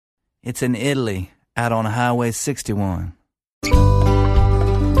It's in Italy, out on Highway 61.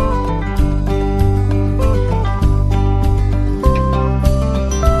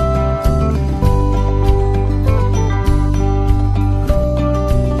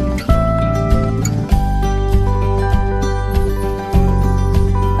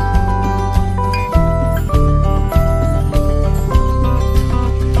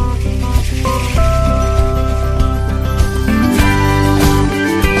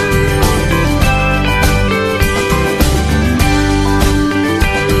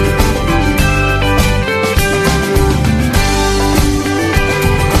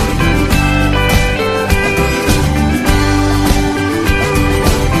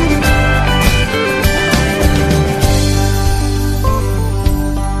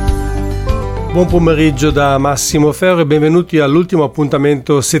 Buon pomeriggio da Massimo Ferro e benvenuti all'ultimo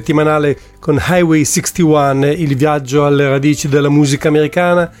appuntamento settimanale con Highway 61, il viaggio alle radici della musica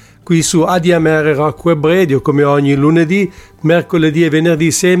americana, qui su ADMR Rock Web Radio, come ogni lunedì, mercoledì e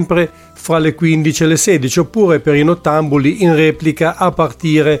venerdì sempre fra le 15 e le 16, oppure per i nottambuli in replica a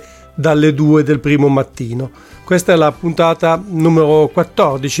partire dalle 2 del primo mattino. Questa è la puntata numero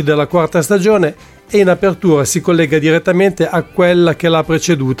 14 della quarta stagione e in apertura si collega direttamente a quella che l'ha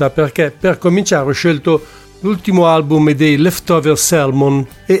preceduta, perché per cominciare ho scelto l'ultimo album dei Leftover Sermon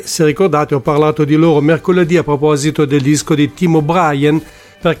e, se ricordate, ho parlato di loro mercoledì a proposito del disco di Tim O'Brien,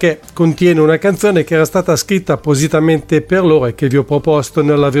 perché contiene una canzone che era stata scritta appositamente per loro e che vi ho proposto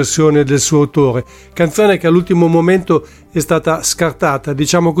nella versione del suo autore, canzone che all'ultimo momento è stata scartata,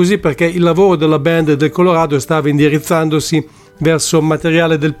 diciamo così, perché il lavoro della band del Colorado stava indirizzandosi verso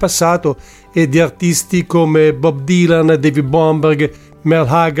materiale del passato e di artisti come Bob Dylan, David Bomberg, Merle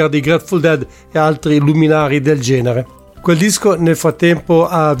Haggard, i Grateful Dead e altri luminari del genere. Quel disco nel frattempo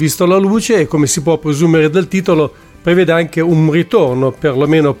ha visto la luce e, come si può presumere dal titolo, prevede anche un ritorno,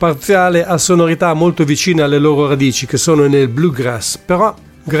 perlomeno parziale, a sonorità molto vicine alle loro radici, che sono nel bluegrass. Però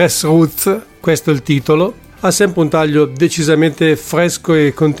Grassroots, questo è il titolo, ha sempre un taglio decisamente fresco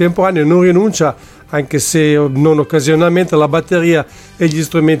e contemporaneo e non rinuncia, anche se non occasionalmente, alla batteria e gli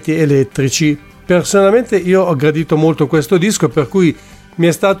strumenti elettrici. Personalmente io ho gradito molto questo disco, per cui mi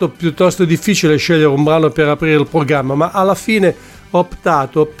è stato piuttosto difficile scegliere un brano per aprire il programma, ma alla fine ho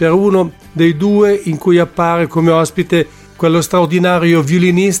optato per uno dei due in cui appare come ospite quello straordinario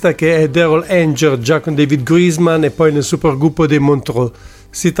violinista che è Daryl Anger, già con David Griezmann e poi nel supergruppo dei Montreux.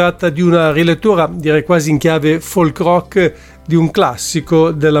 Si tratta di una rilettura, direi quasi in chiave folk rock, di un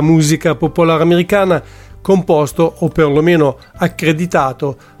classico della musica popolare americana, composto o perlomeno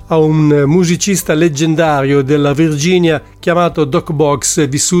accreditato a un musicista leggendario della Virginia chiamato Doc Boggs,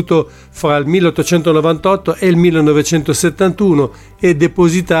 vissuto fra il 1898 e il 1971 e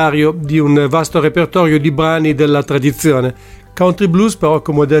depositario di un vasto repertorio di brani della tradizione. Country blues, però,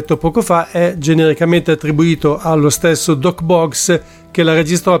 come ho detto poco fa, è genericamente attribuito allo stesso Doc Boggs, che la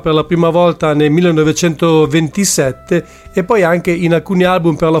registrò per la prima volta nel 1927 e poi anche in alcuni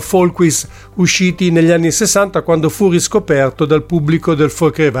album per la Folkways usciti negli anni 60, quando fu riscoperto dal pubblico del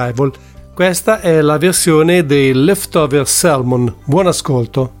folk revival. Questa è la versione dei Leftover Sermon. Buon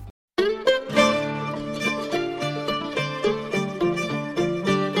ascolto.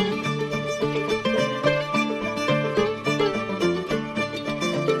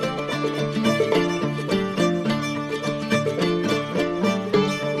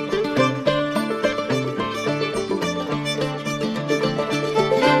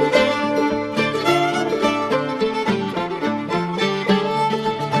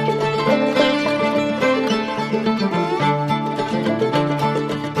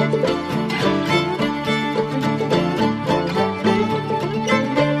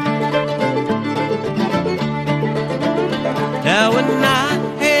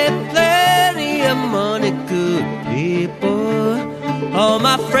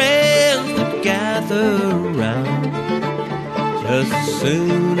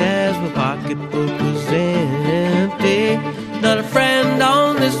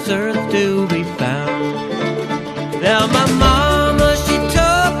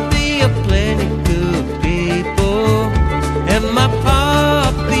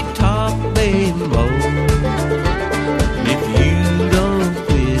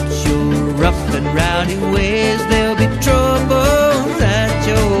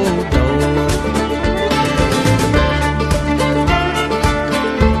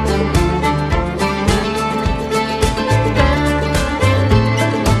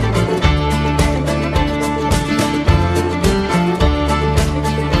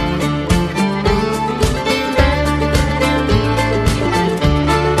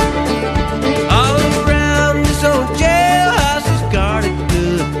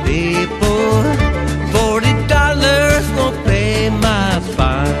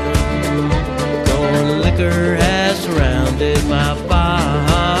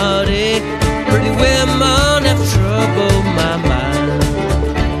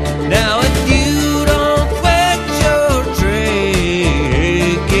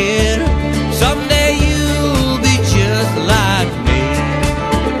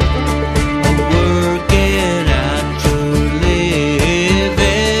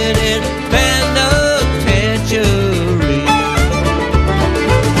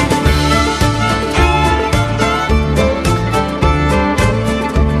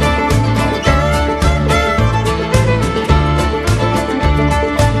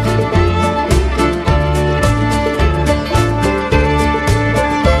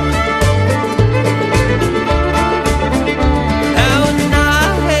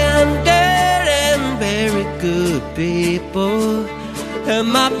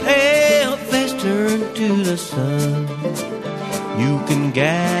 pale face turn to the sun. You can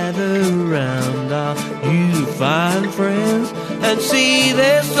gather around all you find friends and see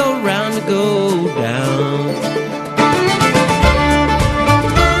they're so round to go down.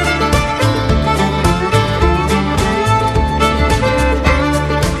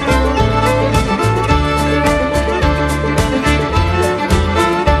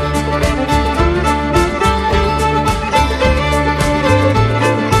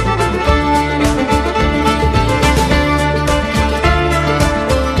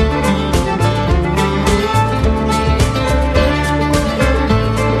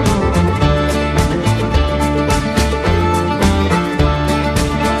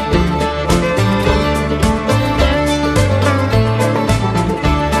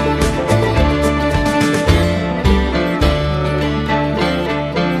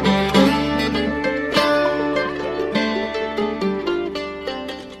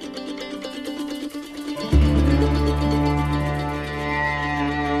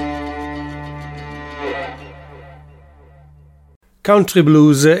 Country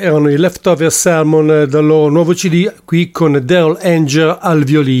Blues erano i Leftover Sermon dal loro nuovo CD, qui con Daryl Anger al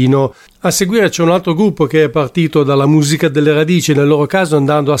violino. A seguire c'è un altro gruppo che è partito dalla musica delle radici, nel loro caso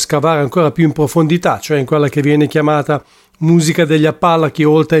andando a scavare ancora più in profondità, cioè in quella che viene chiamata musica degli Appalachi,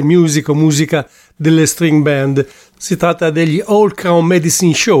 old time music o musica delle string band. Si tratta degli Old Crown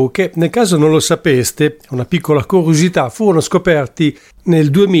Medicine Show che, nel caso non lo sapeste, una piccola curiosità, furono scoperti nel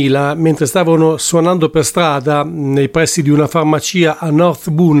 2000 mentre stavano suonando per strada nei pressi di una farmacia a North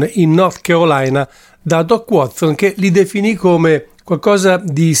Boone in North Carolina da Doc Watson, che li definì come qualcosa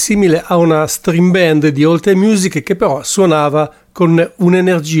di simile a una string band di old time music che però suonava con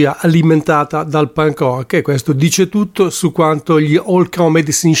un'energia alimentata dal punk rock, e questo dice tutto su quanto gli Old Crown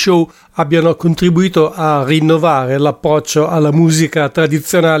Medicine Show abbiano contribuito a rinnovare l'approccio alla musica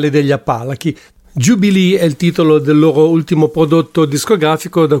tradizionale degli Appalachi. Jubilee è il titolo del loro ultimo prodotto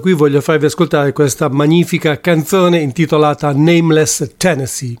discografico, da cui voglio farvi ascoltare questa magnifica canzone intitolata Nameless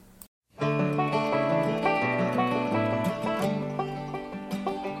Tennessee.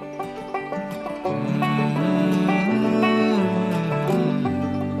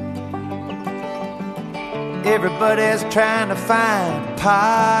 Everybody's trying to find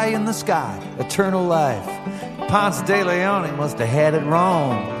pie in the sky, eternal life. Ponce de Leon must have had it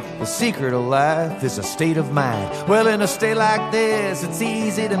wrong. The secret of life is a state of mind. Well, in a state like this, it's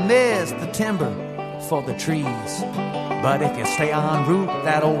easy to miss the timber for the trees. But if you stay en route,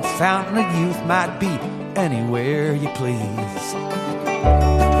 that old fountain of youth might be anywhere you please.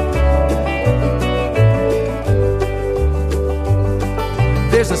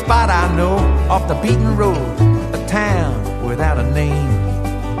 There's a spot I know off the beaten road, a town without a name,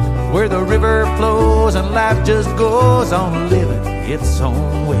 where the river flows and life just goes on living its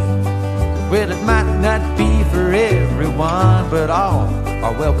own way. Well, it might not be for everyone, but all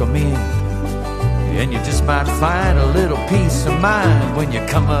are welcome in, and you just might find a little peace of mind when you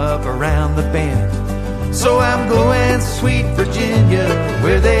come up around the bend. So I'm going sweet Virginia,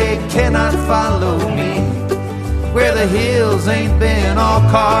 where they cannot follow me, where the hills ain't been all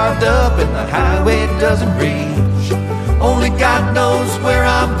carved up and the highway doesn't reach. Only God knows where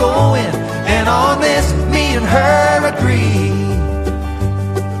I'm going, and on this me and her agree.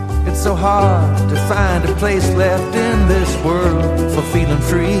 It's so hard to find a place left in this world for feeling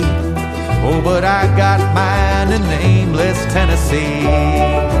free. Oh, but I got mine in nameless Tennessee.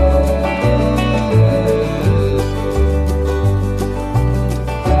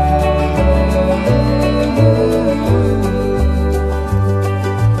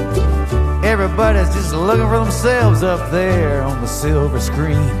 Everybody's just looking for themselves up there on the silver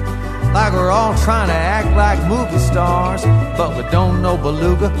screen, like we're all trying to act like movie stars, but we don't know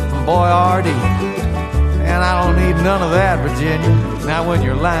Beluga from Boyardee. And I don't need none of that, Virginia, not when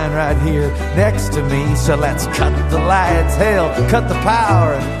you're lying right here next to me. So let's cut the lights, hell, cut the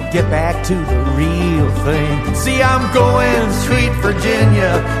power, and get back to the real thing. See, I'm going sweet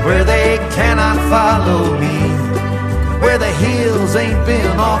Virginia, where they cannot follow me, where the hills ain't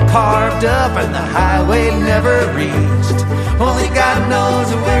been all carved up and the highway never reached. Only God knows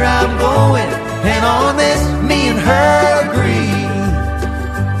where I'm going, and on this me and her agree.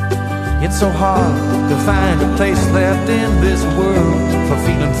 It's so hard to find a place left in this world for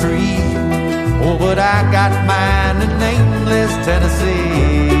feeling free. Oh, but I got mine in nameless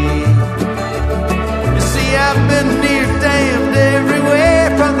Tennessee. You see, I've been near damned everywhere,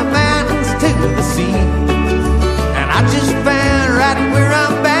 from the mountains to the sea, and I just found right where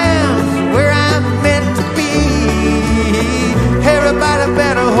I'm bound, where I'm meant to be. Everybody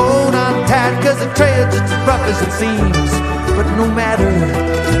better hold on tight, 'cause the trail's just as rough as it seems. But no matter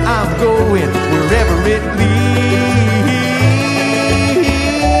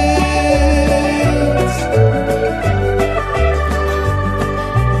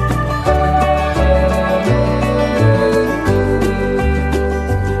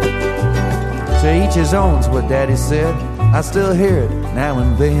each his own's what Daddy said. I still hear it now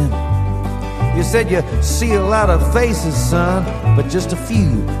and then. You said you see a lot of faces, son, but just a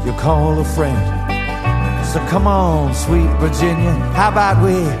few you call a friend. So come on, sweet Virginia, how about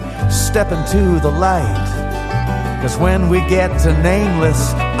we step into the light? 'Cause when we get to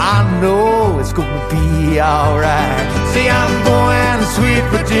Nameless, I know it's gonna be alright. See, I'm going to sweet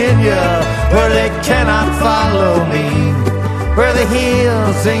Virginia, where they cannot follow me, where the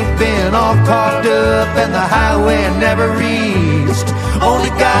hills ain't been all carved up and the highway never reached. Only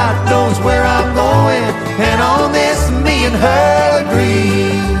God knows where I'm going, and on this me and her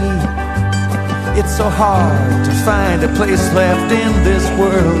agree. It's so hard to find a place left in this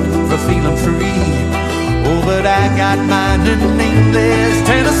world for feeling free. Oh, but I got mine in Nameless,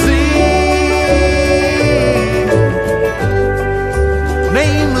 Tennessee.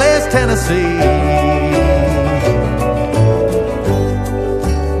 Nameless, Tennessee.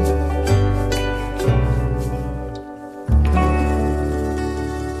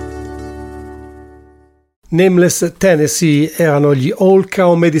 Nameless Tennessee erano gli All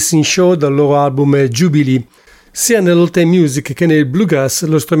Cow Medicine Show dal loro album Jubilee. Sia nell'old time music che nel bluegrass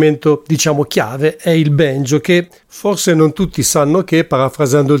lo strumento, diciamo, chiave è il banjo, che forse non tutti sanno che,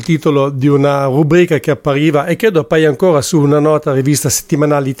 parafrasando il titolo di una rubrica che appariva e credo appaia ancora su una nota rivista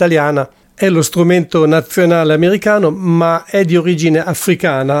settimanale italiana, è lo strumento nazionale americano, ma è di origine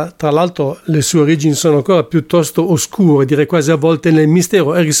africana. Tra l'altro le sue origini sono ancora piuttosto oscure, direi quasi avvolte nel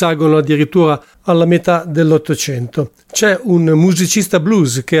mistero, e risalgono addirittura alla metà dell'Ottocento. C'è un musicista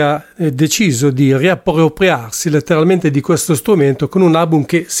blues che ha deciso di riappropriarsi letteralmente di questo strumento con un album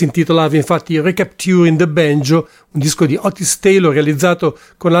che si intitolava infatti Recapturing the Banjo, un disco di Otis Taylor realizzato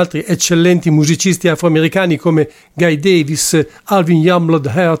con altri eccellenti musicisti afroamericani come Guy Davis, Alvin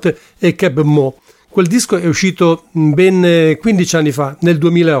Yamlod Hurt e Keb Mo. Quel disco è uscito ben 15 anni fa, nel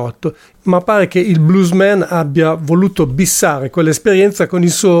 2008, ma pare che il bluesman abbia voluto bissare quell'esperienza con il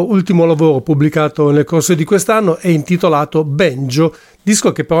suo ultimo lavoro pubblicato nel corso di quest'anno e intitolato Banjo,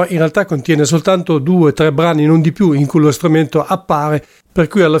 disco che però in realtà contiene soltanto 2 o 3 brani, non di più, in cui lo strumento appare, per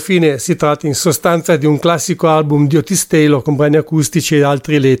cui alla fine si tratta in sostanza di un classico album di Otis Taylor con brani acustici e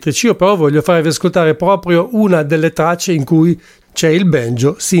altri elettrici. Io però voglio farvi ascoltare proprio una delle tracce in cui c'è il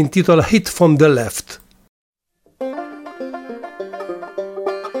banjo, si intitola Hit from the Left.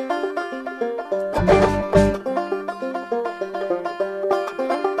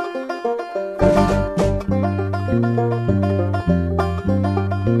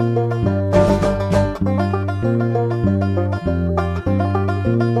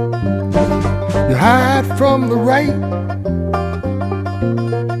 You hide from the right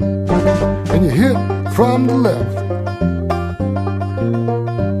and you hit from the left.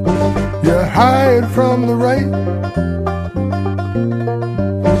 You hide from the right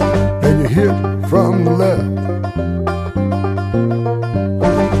and you hit from the left.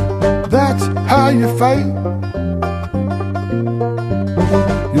 That's how you fight.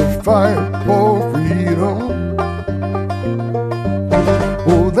 You fight for freedom.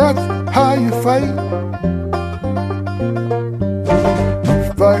 Oh, that's how you fight. You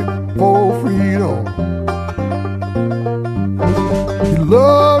fight for freedom. You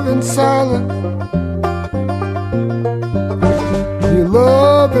love in silence. You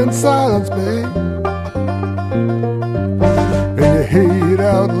love in silence, babe. And you hate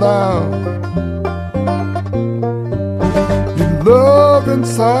out loud. You love in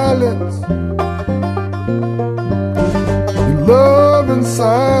silence. You love in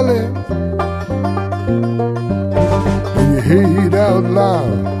silence. And you hate out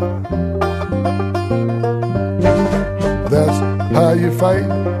loud. That's how you fight.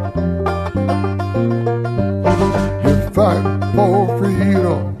 You fight for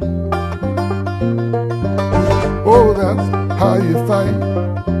freedom. Oh, that's how you fight.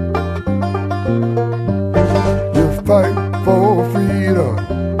 You fight for freedom.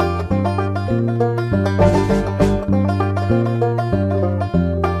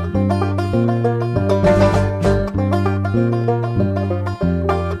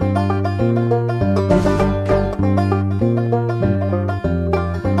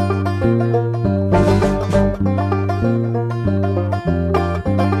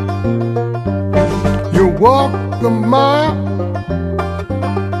 Walk a mile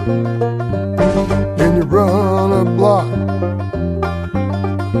and you run a block.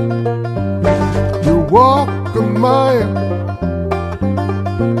 You walk a mile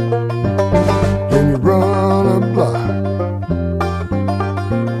and you run a block.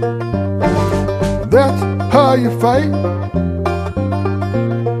 That's how you fight.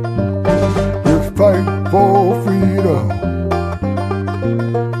 You fight for freedom.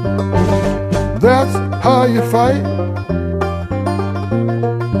 That's how you fight.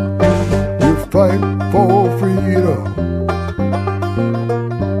 You fight for freedom.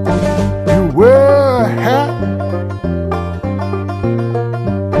 You wear a hat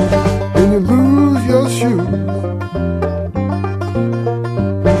and you lose your shoes.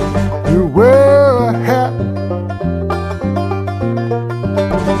 You wear a hat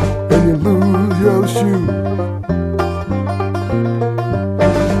and you lose your shoes.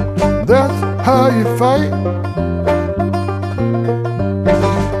 That's how you fight.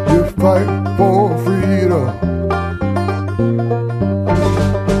 You fight for freedom.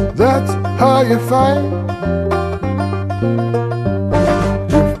 That's how you fight.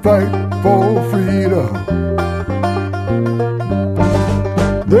 You fight for freedom.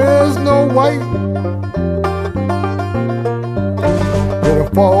 There's no white in a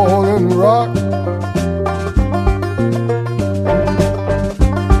falling rock.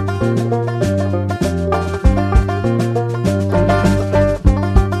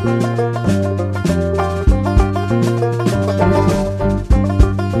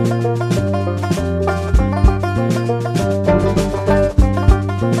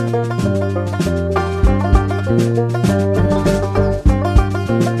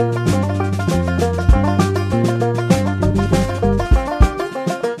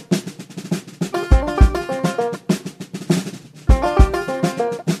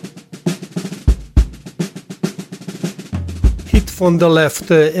 On the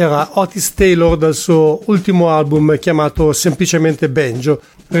Left era Otis Taylor dal suo ultimo album chiamato semplicemente Banjo.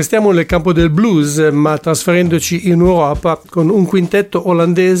 Restiamo nel campo del blues, ma trasferendoci in Europa con un quintetto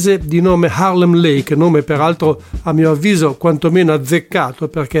olandese di nome Harlem Lake, nome peraltro a mio avviso quantomeno azzeccato,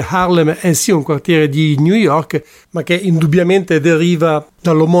 perché Harlem è sì un quartiere di New York, ma che indubbiamente deriva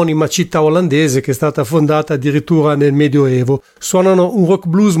dall'omonima città olandese che è stata fondata addirittura nel Medioevo. Suonano un rock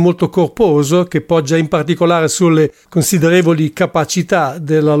blues molto corposo che poggia in particolare sulle considerevoli capacità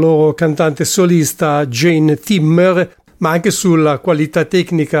della loro cantante solista Jane Timmer, ma anche sulla qualità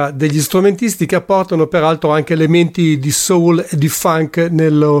tecnica degli strumentisti che apportano peraltro anche elementi di soul e di funk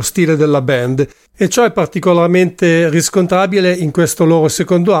nello stile della band. E ciò è particolarmente riscontrabile in questo loro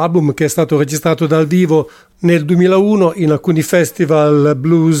secondo album, che è stato registrato dal vivo nel 2001 in alcuni festival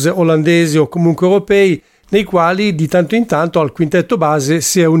blues olandesi o comunque europei, nei quali di tanto in tanto al quintetto base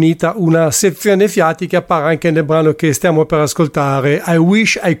si è unita una sezione fiati che appare anche nel brano che stiamo per ascoltare, I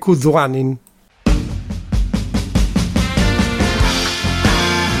Wish I Could Running.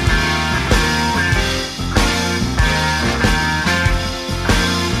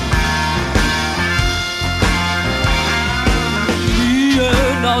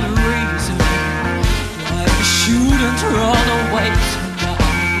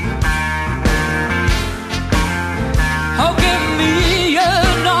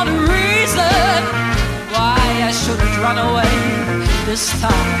 Run away this time.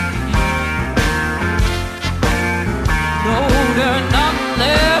 No, there's nothing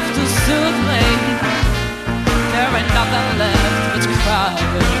left to soothe me. There ain't nothing left but crying.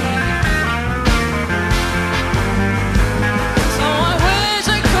 So I wish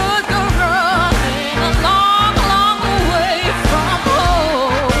I could go running a long, long way from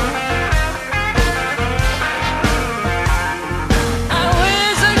home. I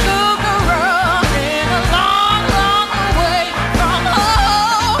wish I could go running a long, long way from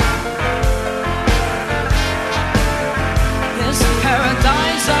home. This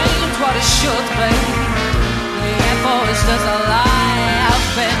paradise ain't what it should be. The info is just a lie I've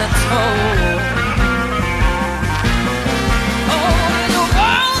been told. Oh, the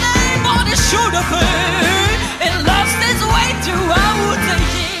world ain't what it should have been. It lost its way throughout the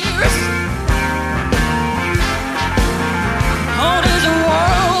years. Oh, this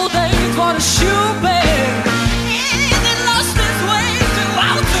world ain't what it should be. It lost its way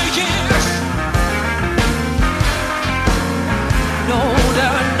throughout the years. No,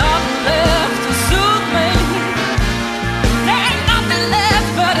 there ain't nothing left to soothe me. There ain't nothing left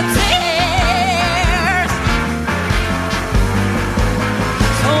but a tear.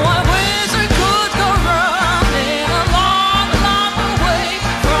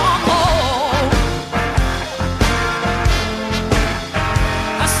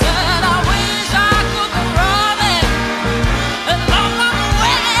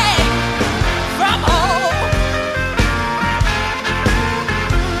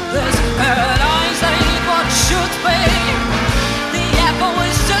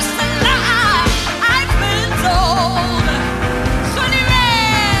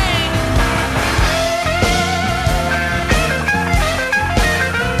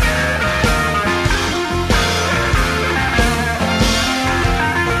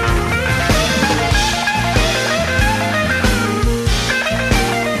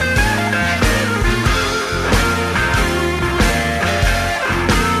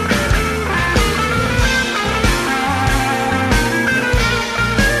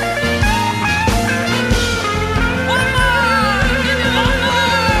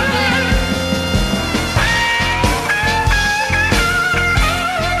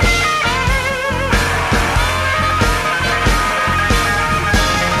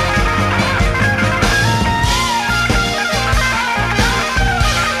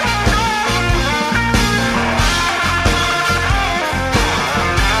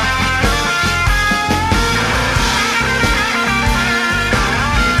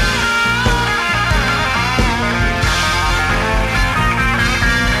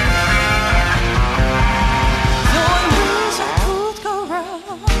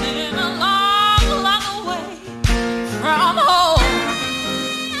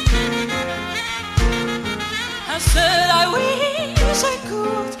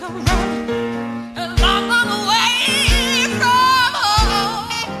 run a long, long way from home.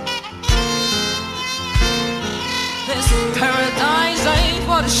 This paradise ain't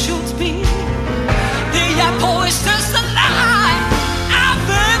what it should be. The apple is just a lie I've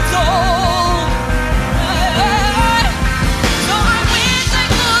been told. So I wish I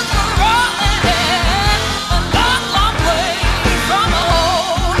could go running a long, long way from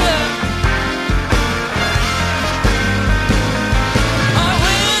home. I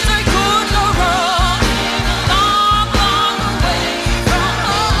wish I could go running a long, long way from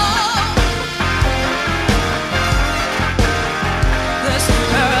home. This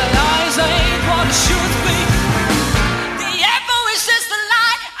paradise ain't what it should be. The apple is just a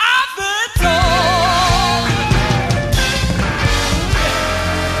lie I've been told.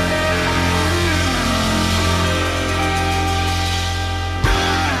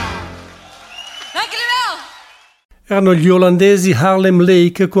 Thank you, Lil. Erano gli olandesi Harlem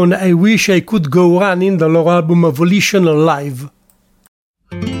Lake con I Wish I Could Go Running dal loro album Volition Live.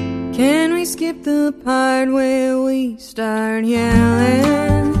 Can we skip the part where we start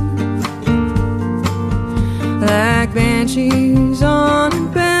yelling like banshees on a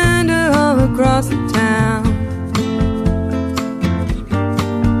bender all across the town?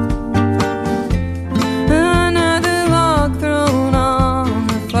 Another log thrown on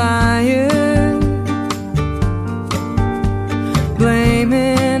the fire,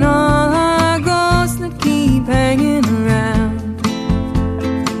 blaming all our ghosts that keep hanging around.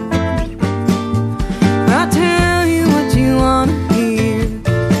 I'll tell you what you want to hear.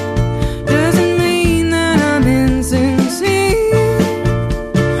 Doesn't mean that I'm insincere.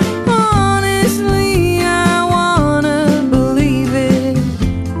 Honestly, I wanna believe it.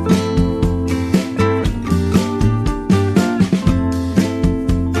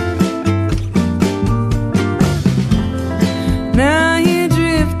 Now you're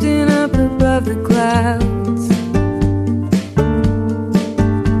drifting up above the clouds,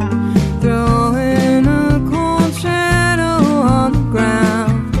 throwing a cold shadow on the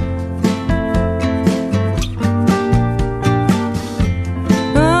ground.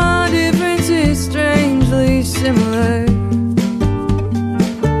 Our difference is strangely similar.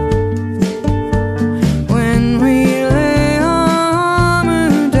 When we lay our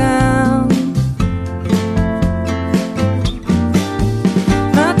armor down,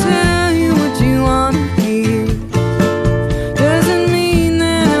 I'll tell you what you want to hear. Doesn't mean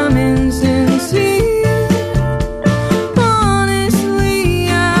that I'm insincere. Honestly,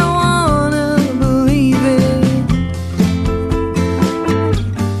 I wanna believe it.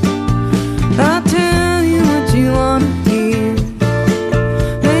 I'll tell you what you want to hear.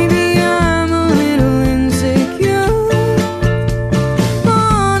 Maybe I'm a little insecure.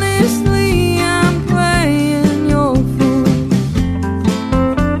 Honestly, I'm playing your fool.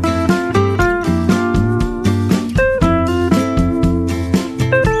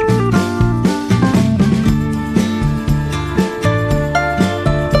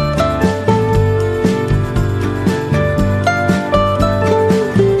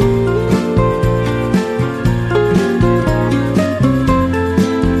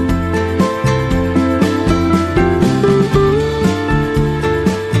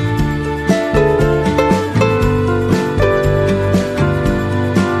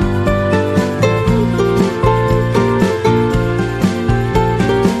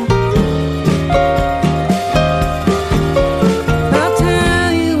 I'll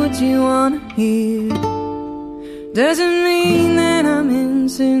tell you what you wanna hear. Doesn't mean that I'm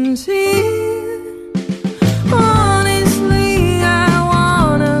insincere. Honestly, I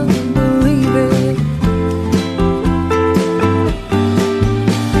wanna believe it.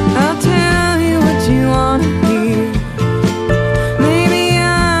 I'll tell you what you wanna hear. Maybe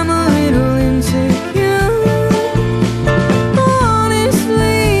I'm a little insecure.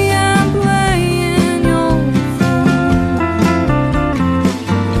 Honestly, I'm playing your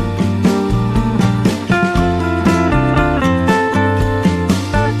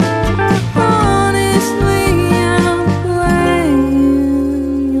Honestly, I'm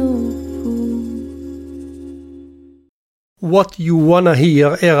playing your fool. What You Wanna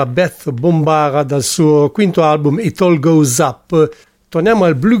Hear era Beth Bombara dal suo quinto album It All Goes Up. Torniamo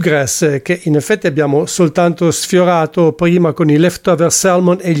al bluegrass, che in effetti abbiamo soltanto sfiorato prima con i Leftover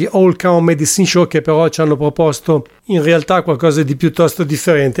Salmon e gli All Cow Medicine Show, che però ci hanno proposto in realtà qualcosa di piuttosto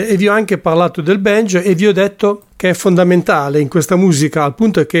differente. E vi ho anche parlato del banjo e vi ho detto che è fondamentale in questa musica, al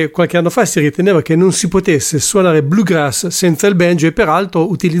punto che qualche anno fa si riteneva che non si potesse suonare bluegrass senza il banjo, e peraltro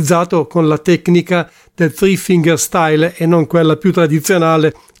utilizzato con la tecnica del three finger style e non quella più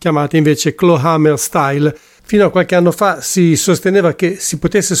tradizionale chiamata invece clawhammer style. Fino a qualche anno fa si sosteneva che si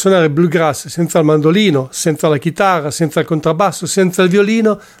potesse suonare bluegrass senza il mandolino, senza la chitarra, senza il contrabbasso, senza il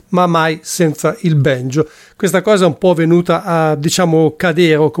violino, ma mai senza il banjo. Questa cosa è un po' venuta a,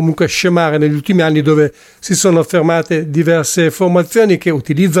 cadere o comunque a scemare negli ultimi anni, dove si sono affermate diverse formazioni che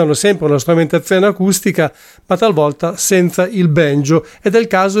utilizzano sempre una strumentazione acustica, ma talvolta senza il banjo. Ed è il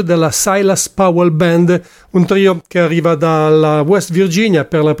caso della Silas Powell Band, un trio che arriva dalla West Virginia,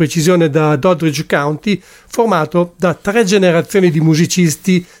 per la precisione da Doddridge County, formato da 3 generazioni di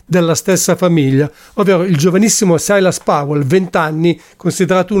musicisti della stessa famiglia, ovvero il giovanissimo Silas Powell, 20 anni,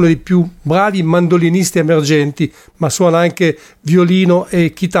 considerato uno dei più bravi mandolinisti emergenti, ma suona anche violino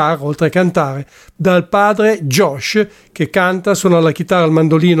e chitarra oltre a cantare, dal padre Josh, che canta, suona la chitarra, il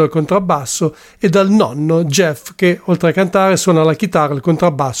mandolino e il contrabbasso, e dal nonno Jeff, che oltre a cantare suona la chitarra, il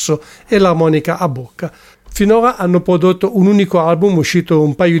contrabbasso e l'armonica a bocca. Finora hanno prodotto un unico album uscito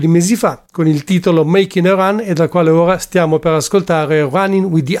un paio di mesi fa con il titolo Making a Run, e dal quale ora stiamo per ascoltare Running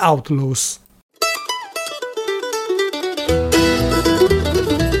with the Outlaws.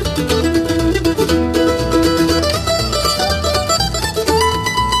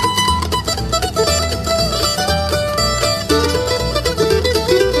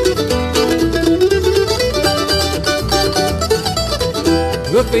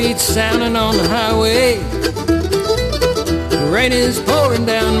 Beats sounding on the highway, the rain is pouring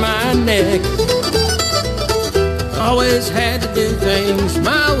down my neck. Always had to do things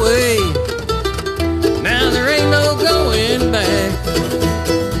my way, now there ain't no going back.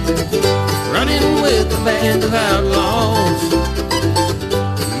 Running with the band of outlaws,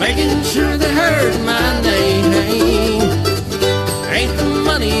 making sure they heard my name. Ain't the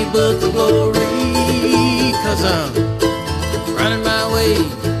money but the glory, 'cause I'm running my way,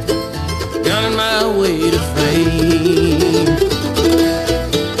 gunning my way to fame.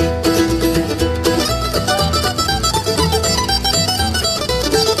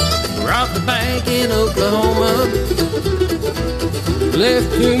 Robbed the bank in Oklahoma,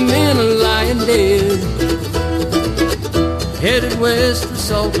 left 2 men lying dead. Headed west to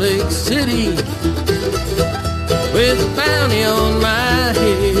Salt Lake City with a bounty on my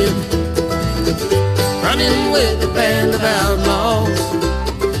head. Running with the band of outlaws,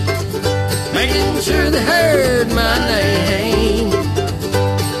 making sure they heard my name.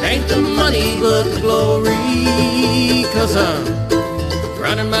 Ain't the money but the glory, 'cause I'm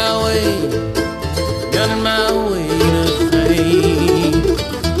running my way, gunning my way to fame.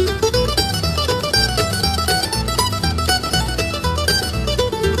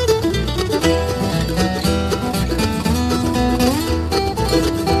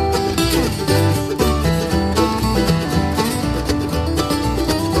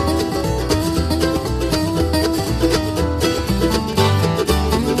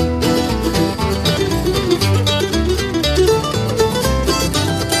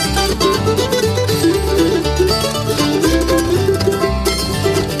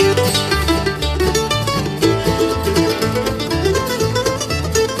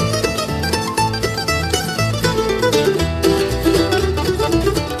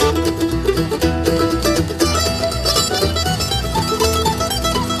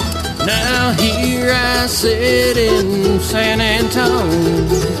 Sit in San Antonio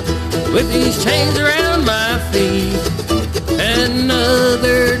with these chains around my feet.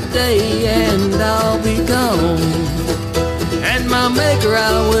 Another day and I'll be gone, and my maker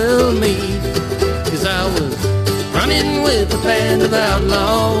I will meet, 'cause I was running with the band of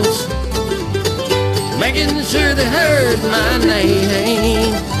outlaws, making sure they heard my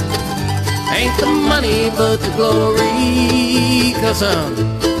name. Ain't the money but the glory, 'cause I'm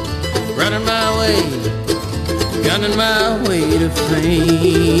running my way, gunning my way to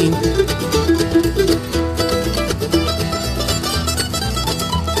fame.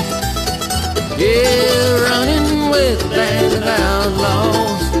 Yeah, running with the band of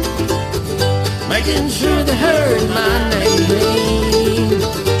outlaws, making sure they heard my name.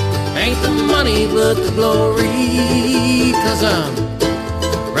 Ain't the money but the glory, 'cause I'm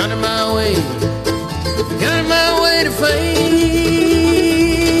running my way, gunning my way to fame.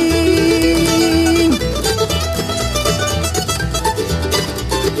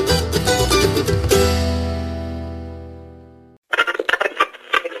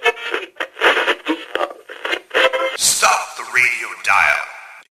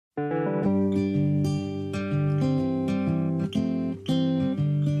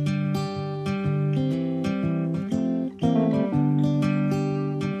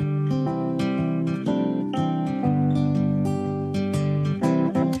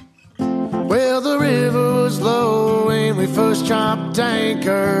 first dropped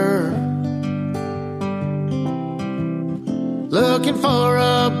anchor, looking for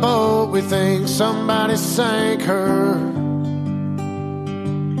a boat, we think somebody sank her.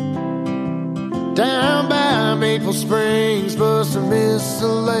 Down by Maple Springs, must have missed a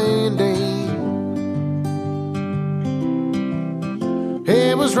landing.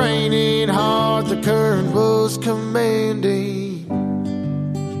 It was raining hard, the current was commanding.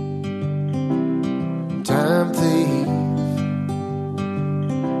 Time thief,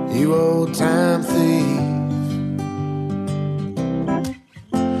 you old time thief.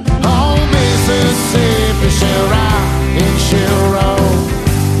 Oh, Mississippi, she'll rock and she'll roll.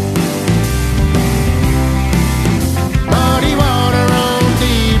 Muddy water on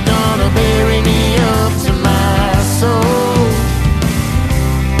deep, gonna bury me up to my soul.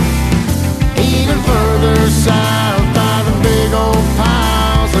 Even further south by the big old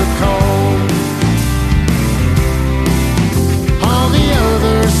piles of coal. On the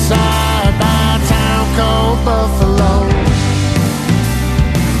other side by a town called Buffalo.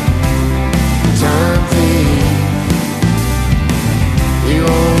 Time thief, you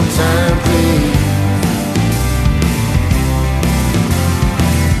old time thief.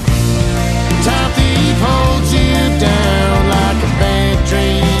 Time thief holds you down like a bad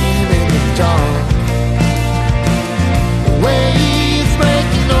dream in the dark. Waves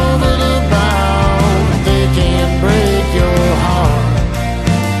breaking over the bow, they can break your heart.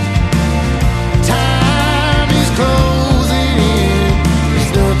 Time is closing in,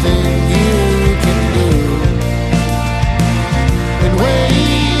 there's nothing you can do. And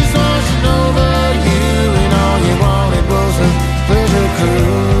waves washing over you, and all you wanted was a pleasure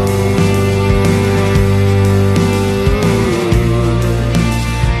cruise.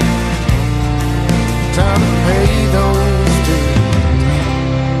 Time to pay those dues.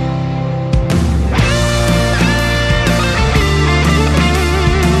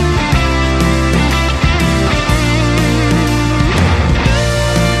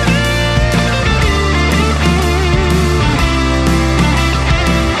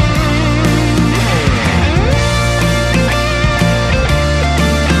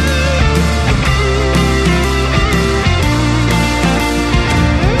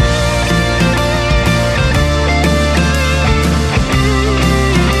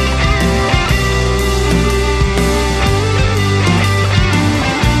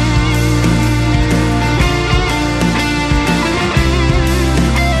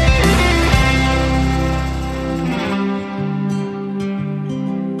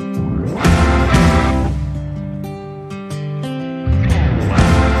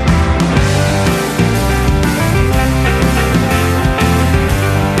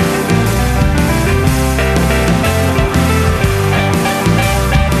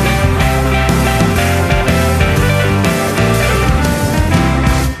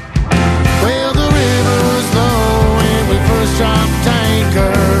 Well, the river was low when we first dropped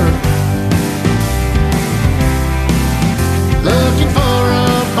anchor, looking for a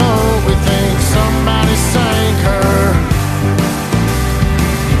boat, we think somebody sank her.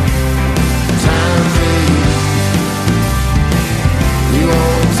 Time thief, you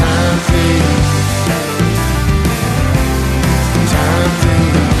old time thief. Time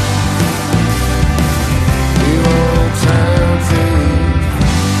thief, you old time thief.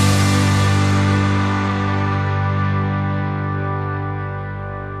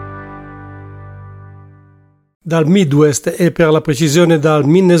 Dal Midwest e per la precisione dal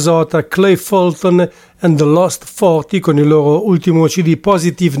Minnesota, Clay Fulton and the Lost 40 con il loro ultimo CD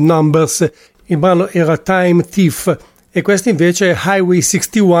Positive Numbers. Il brano era Time Thief e questo invece è Highway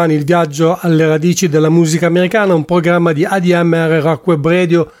 61, il viaggio alle radici della musica americana, un programma di ADMR Rock Web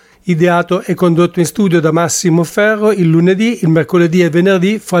Radio ideato e condotto in studio da Massimo Ferro il lunedì, il mercoledì e il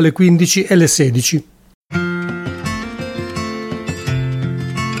venerdì fra le 15 e le 16.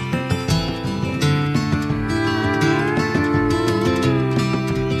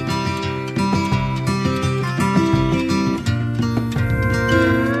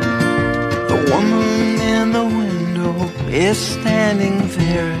 Is standing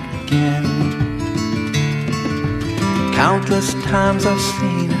there again. Countless times I've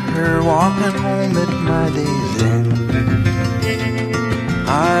seen her walking home at my day's end.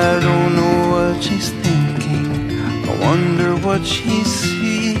 I don't know what she's thinking, I wonder what she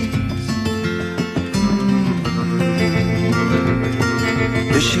sees.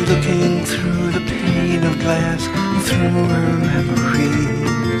 Is she looking through the pane of glass, through her memories?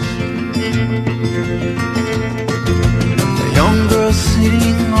 Young girl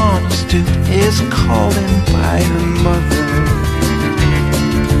sitting on a stoop is calling by her mother.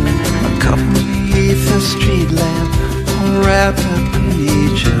 A couple beneath a street lamp wrapped up in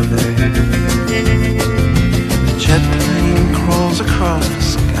each other. The jet plane crawls across the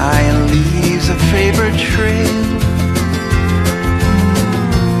sky and leaves a vapor trail.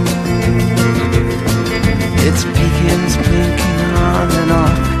 Its beacons blinking on and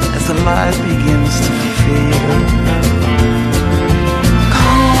off as the light begins to fade.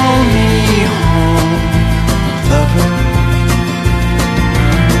 Call me home, lover.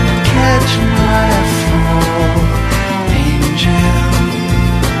 Catch my fall, angel.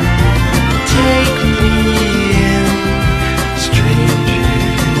 Take me in, stranger.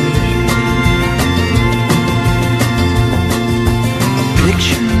 A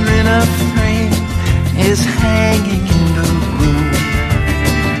picture in a frame is hanging in the room.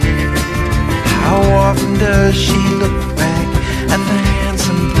 How often does she look back at the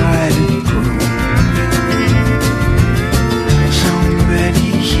handsome bride and groom? So many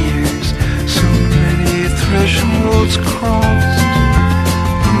years, so many thresholds crossed.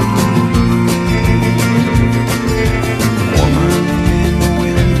 Woman in the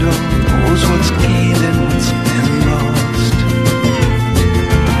window knows what's gained and what's been lost.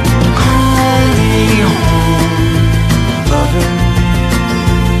 Call me home, lover.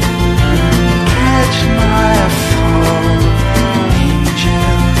 Catch my fall, angel.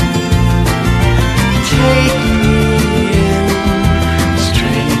 Take me in,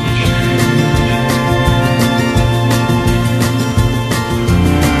 stranger.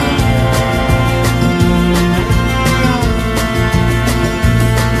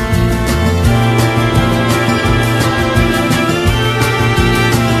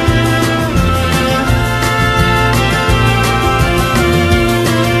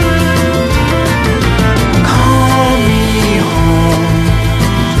 Call me home,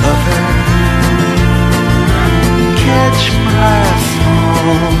 lover. Catch my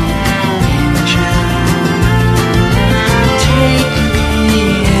fall, angel. Take me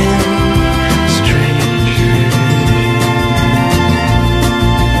in, stranger.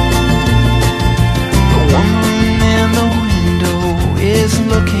 The woman in the window is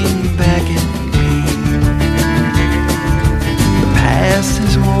looking back at me. The past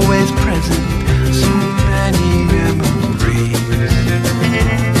is always present, so many memories.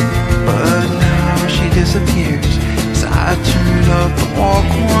 But now she disappears as I turn up the walk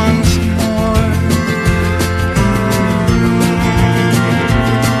once more.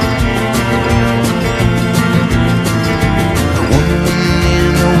 The woman in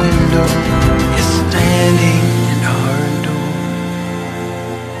the window is standing in our door.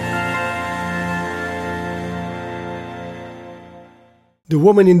 The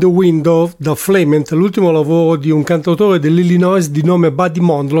Woman in the Window da Flamant, l'ultimo lavoro di un cantautore dell'Illinois di nome Buddy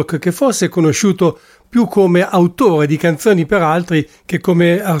Mondlock, che forse è conosciuto più come autore di canzoni per altri che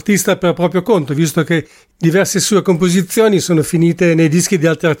come artista per proprio conto, visto che diverse sue composizioni sono finite nei dischi di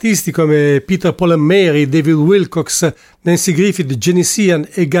altri artisti come Peter Paul and Mary, David Wilcox, Nancy Griffith, Jenny Sheehan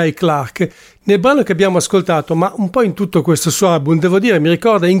e Guy Clark. Nel brano che abbiamo ascoltato, ma un po' in tutto questo suo album, devo dire, mi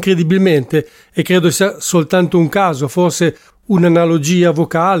ricorda incredibilmente, e credo sia soltanto un caso, forse un'analogia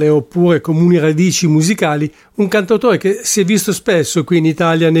vocale oppure comuni radici musicali, un cantautore che si è visto spesso qui in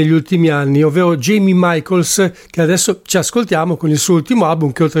Italia negli ultimi anni, ovvero Jamie Michaels, che adesso ci ascoltiamo con il suo ultimo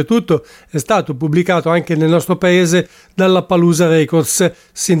album, che oltretutto è stato pubblicato anche nel nostro paese dalla Palooza Records.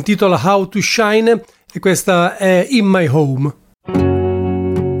 Si intitola How to Shine e questa è In My Home.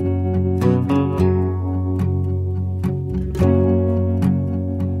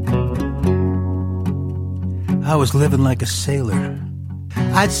 I was living like a sailor.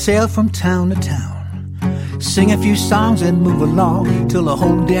 I'd sail from town to town, sing a few songs and move along till the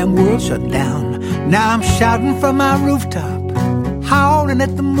whole damn world shut down. Now I'm shouting from my rooftop, howling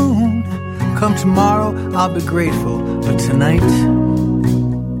at the moon. Come tomorrow, I'll be grateful, but tonight,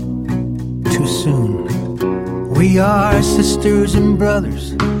 too soon. We are sisters and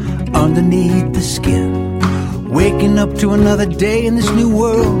brothers underneath the skin, waking up to another day in this new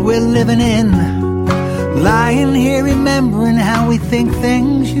world we're living in. Lying here remembering how we think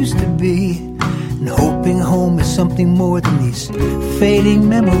things used to be, and hoping home is something more than these fading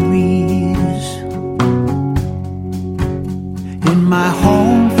memories. In my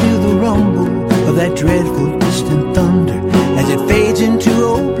home, feel the rumble of that dreadful distant thunder as it fades into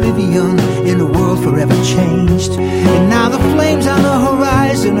oblivion in a world forever changed. And now the flames on the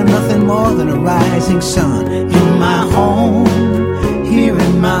horizon are nothing more than a rising sun. In my home, here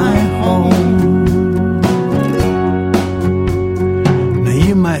in my home.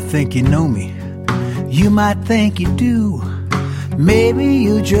 You might think you know me, you might think you do. Maybe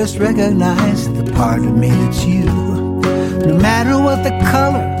you just recognize the part of me that's you. No matter what the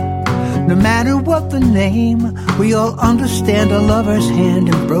color, No matter what the name, we all understand a lover's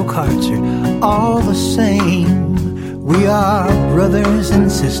hand and broke hearts are all the same. We are brothers and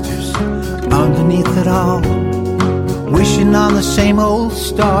sisters underneath it all, wishing on the same old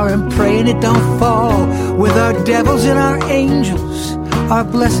star and praying it don't fall. With our devils and our angels, our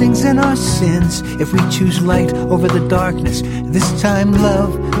blessings and our sins, if we choose light over the darkness, this time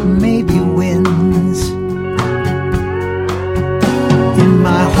love maybe wins. In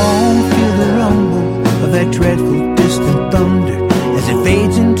my home, feel the rumble of that dreadful distant thunder as it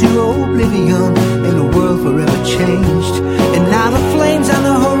fades into oblivion in a world forever changed. And now the flames on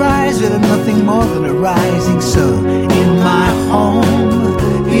the horizon are nothing more than a rising sun. In my home,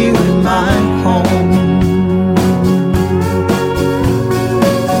 here in my home.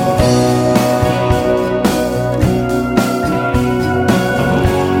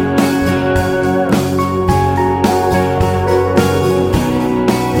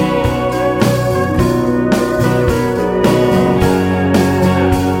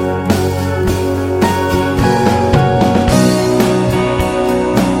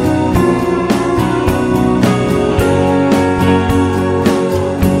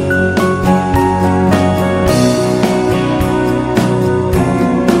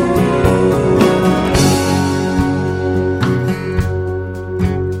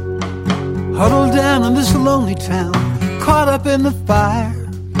 Town, caught up in the fire.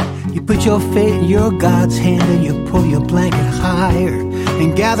 You put your fate in your God's hand and you pull your blanket higher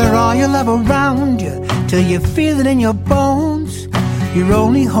and gather all your love around you till you feel it in your bones. Your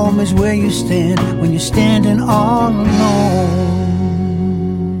only home is where you stand when you're standing all alone.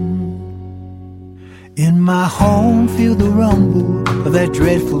 In my home, feel the rumble of that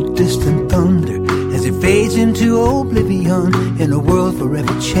dreadful distant thunder as it fades into oblivion in a world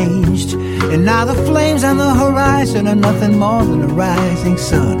forever changed. And now the flames on the horizon are nothing more than a rising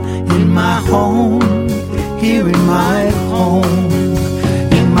sun. In my home, here in my home.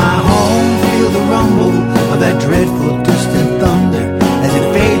 In my home, feel the rumble of that dreadful distant thunder as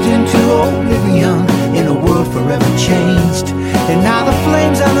it fades into oblivion in a world forever changed. And now the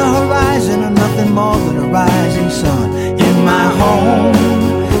flames on the horizon are nothing more than a rising sun. In my home,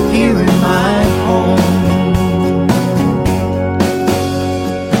 here in my home.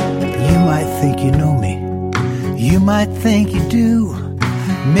 You might think you know me, you might think you do.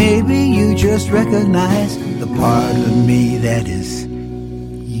 Maybe you just recognize the part of me that is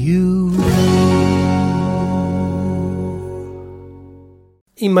you.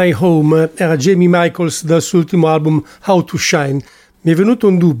 In My Home era Jamie Michaels dal suo ultimo album How to Shine. Mi è venuto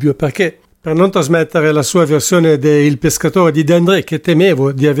un dubbio perché, per non trasmettere la sua versione de Il pescatore di D'André, che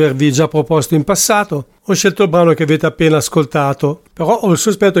temevo di avervi già proposto in passato, ho scelto il brano che avete appena ascoltato, però ho il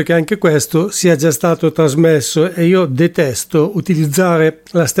sospetto che anche questo sia già stato trasmesso e io detesto utilizzare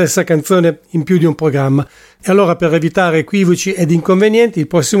la stessa canzone in più di un programma. E allora, per evitare equivoci ed inconvenienti, il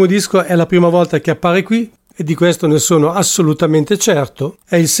prossimo disco è la prima volta che appare qui, e di questo ne sono assolutamente certo.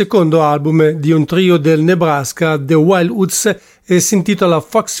 È il secondo album di un trio del Nebraska, The Wildwoods, e si intitola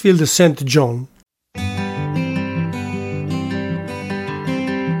Foxfield St. John.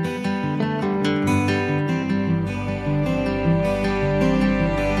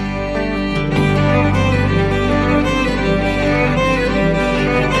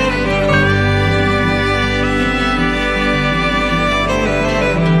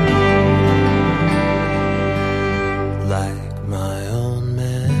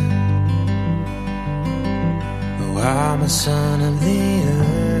 I'm a son of the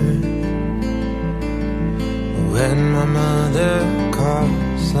earth. When my mother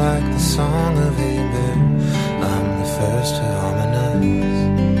calls like the song of a bird, I'm the first to harmonize,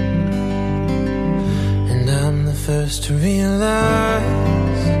 and I'm the first to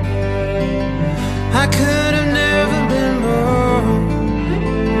realize I could have never been born.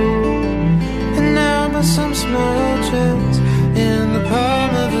 And now by some small chance, in the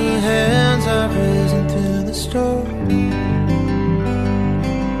palm of her hands, I've risen through the storm.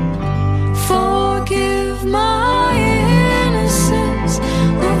 Forgive my innocence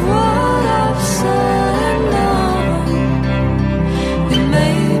of what I've said and done. It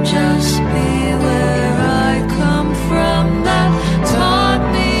may just be where I come from that taught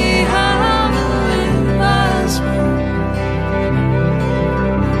me how to live. I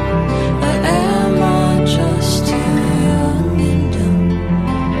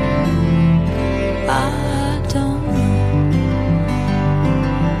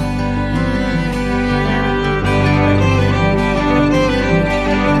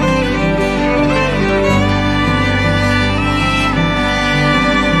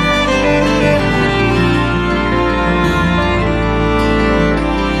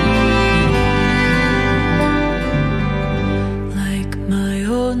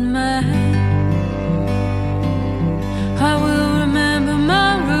old man. I will remember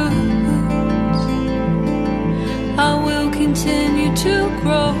my roots. I will continue to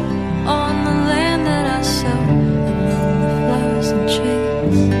grow on the land that I sow among the flowers and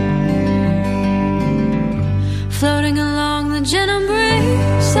trees. Floating along the gentle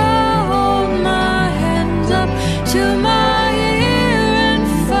breeze, I hold my hands up to my ear and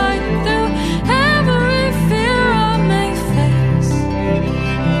fight through every fear I may face.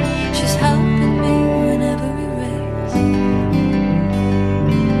 She's helping me in every race.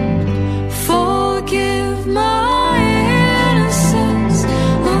 Forgive my innocence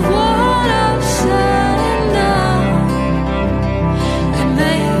of what I've said and done. It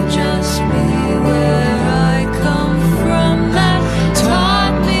may just be where I come from that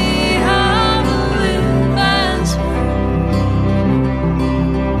taught me how to live as one.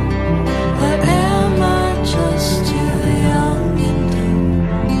 But am I just too young and dumb?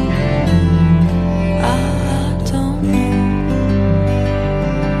 I don't know.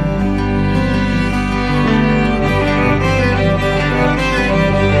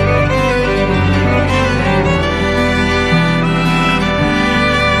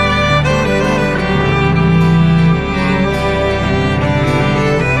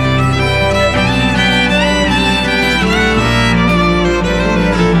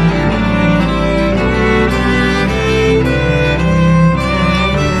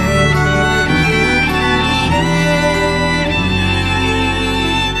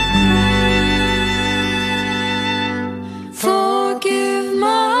 Forgive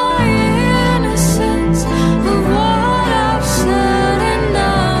my innocence of what I've said and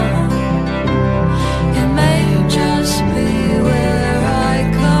done. It may just be where I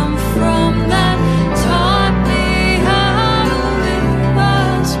come from that taught me how to live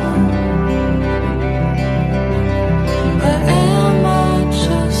as one. But am I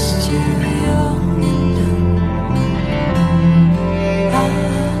just too young and dumb? I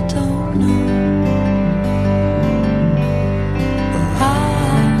don't know. I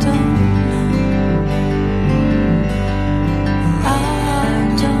don't know. I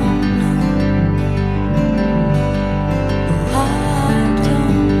don't know. I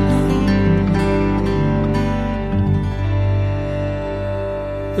don't know.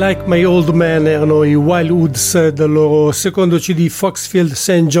 Like My Old Man erano i Wildwoods del loro secondo CD Foxfield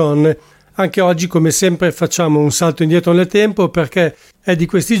St. John. Anche oggi, come sempre, facciamo un salto indietro nel tempo perché è di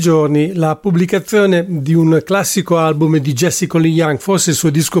questi giorni la pubblicazione di un classico album di Jessie Colin Young, forse il suo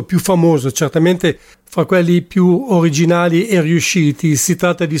disco più famoso, certamente fra quelli più originali e riusciti. Si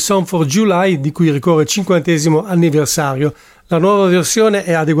tratta di Song for July, di cui ricorre il 50° anniversario. La nuova versione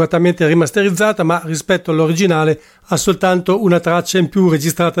è adeguatamente rimasterizzata, ma rispetto all'originale ha soltanto una traccia in più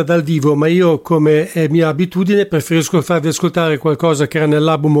registrata dal vivo, ma io, come è mia abitudine, preferisco farvi ascoltare qualcosa che era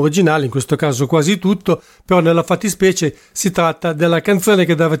nell'album originale, in questo caso quasi tutto, però nella fattispecie si tratta della canzone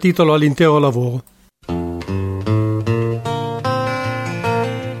che dava titolo all'intero lavoro.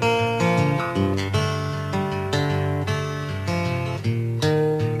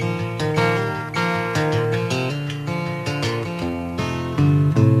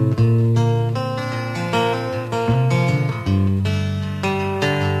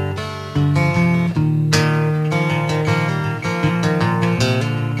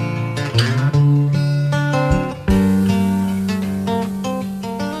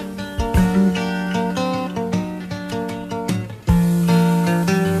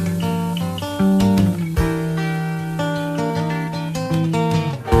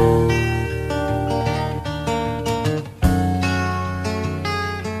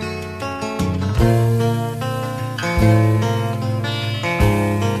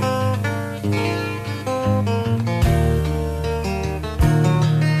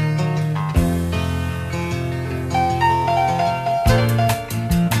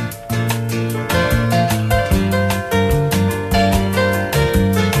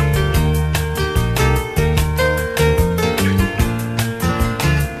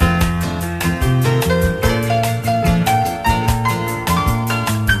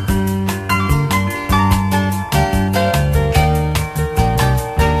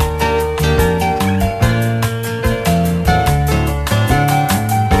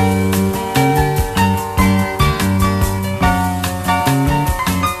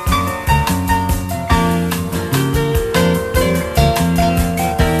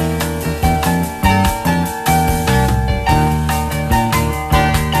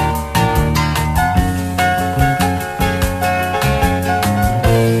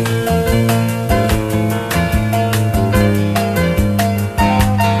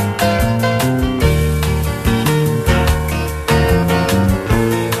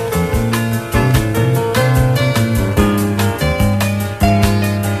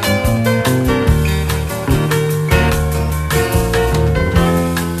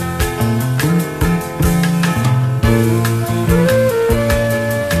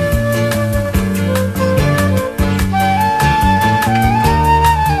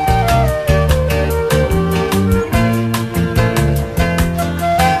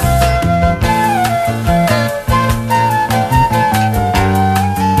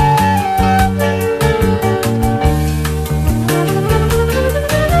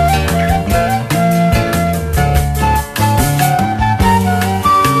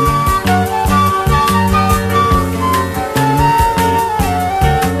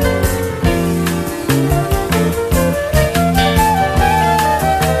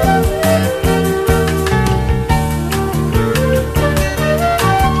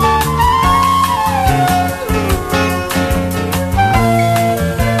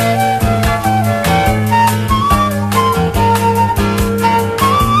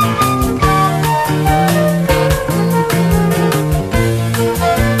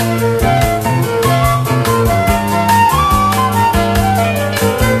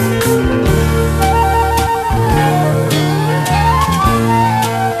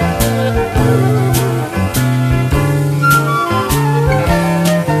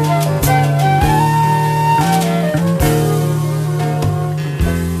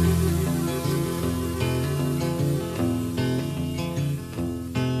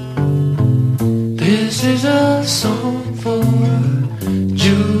 This is a song for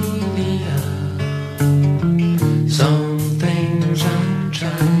Julia. Some things I'm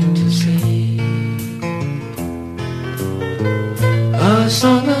trying to say. A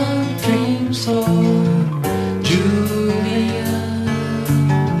song of dreams for Julia.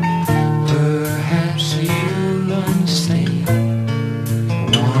 Perhaps you'll understand.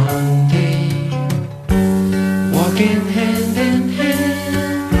 One day, walking hand in hand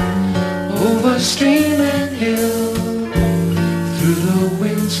over stream and hill, through the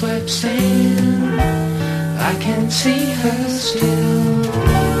windswept sand, I can see her still.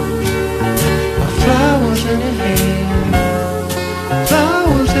 Flowers in her hair,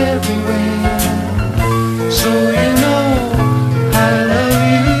 flowers everywhere. So you know I love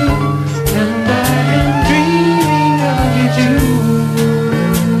you, and I am dreaming of you, Julie.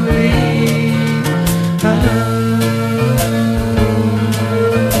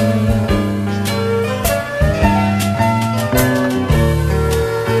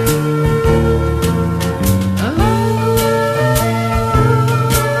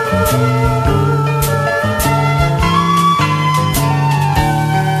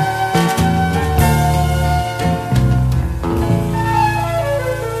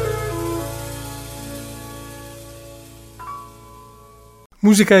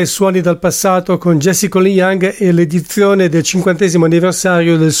 Musica e suoni dal passato con Jessie Colin Young e l'edizione del 50°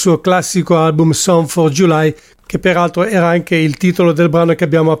 anniversario del suo classico album Song for July, che peraltro era anche il titolo del brano che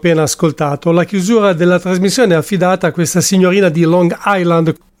abbiamo appena ascoltato. La chiusura della trasmissione è affidata a questa signorina di Long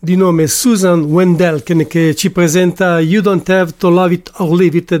Island di nome Susan Wendelken, che ci presenta You Don't Have to Love It or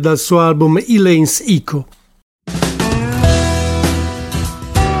Leave It dal suo album Elaine's Echo.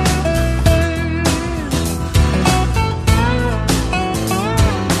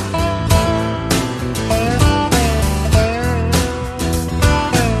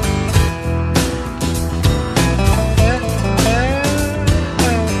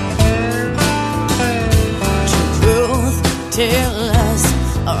 Tellers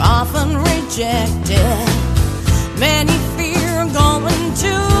are often rejected. Many fear going to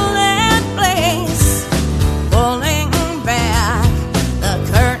that place, pulling back the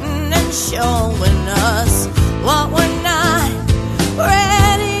curtain and showing us what we're not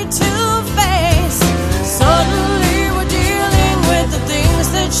ready to face. Suddenly we're dealing with the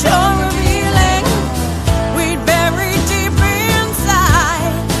things that you're revealing we'd bury deep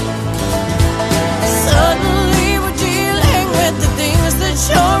inside. Suddenly the things that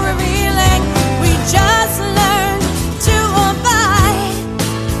you're revealing, we just learned to abide.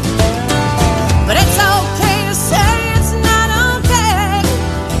 But it's okay to say it's not okay.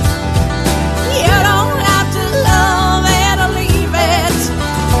 You don't have to love it or leave it.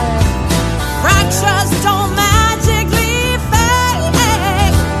 Fractures don't magically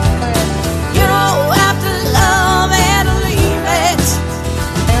fade. You don't have to love it or leave it.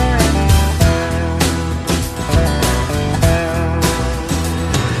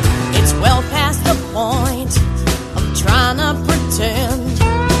 Well past the point of trying to pretend.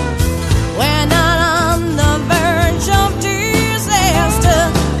 We're not on the verge of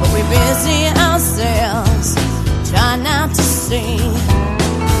disaster, but we busy ourselves, try not to see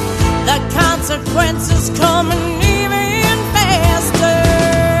the consequences coming even faster.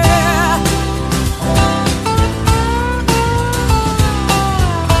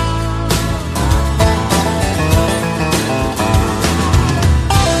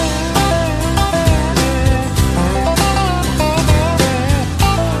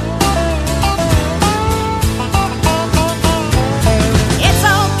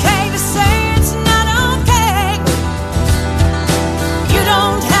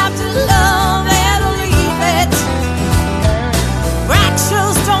 Love it or leave it.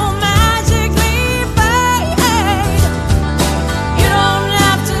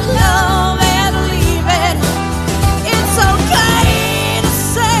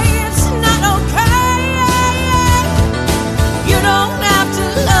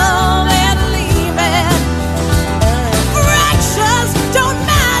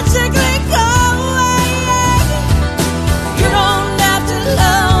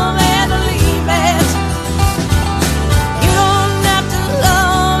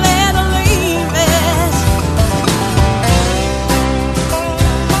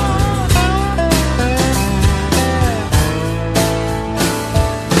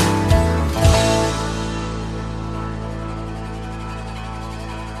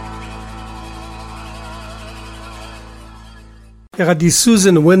 era di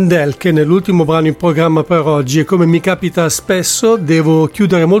Susan Wendell, che nell'ultimo brano in programma per oggi, e come mi capita spesso devo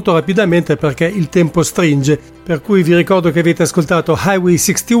chiudere molto rapidamente perché il tempo stringe, per cui vi ricordo che avete ascoltato Highway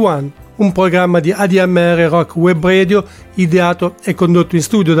 61, un programma di ADMR Rock Web Radio ideato e condotto in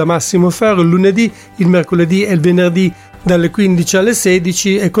studio da Massimo Ferro il lunedì, il mercoledì e il venerdì dalle 15 alle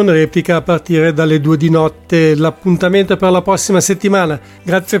 16 e con replica a partire dalle 2 di notte. L'appuntamento è per la prossima settimana.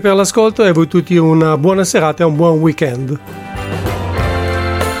 Grazie per l'ascolto e a voi tutti una buona serata e un buon weekend.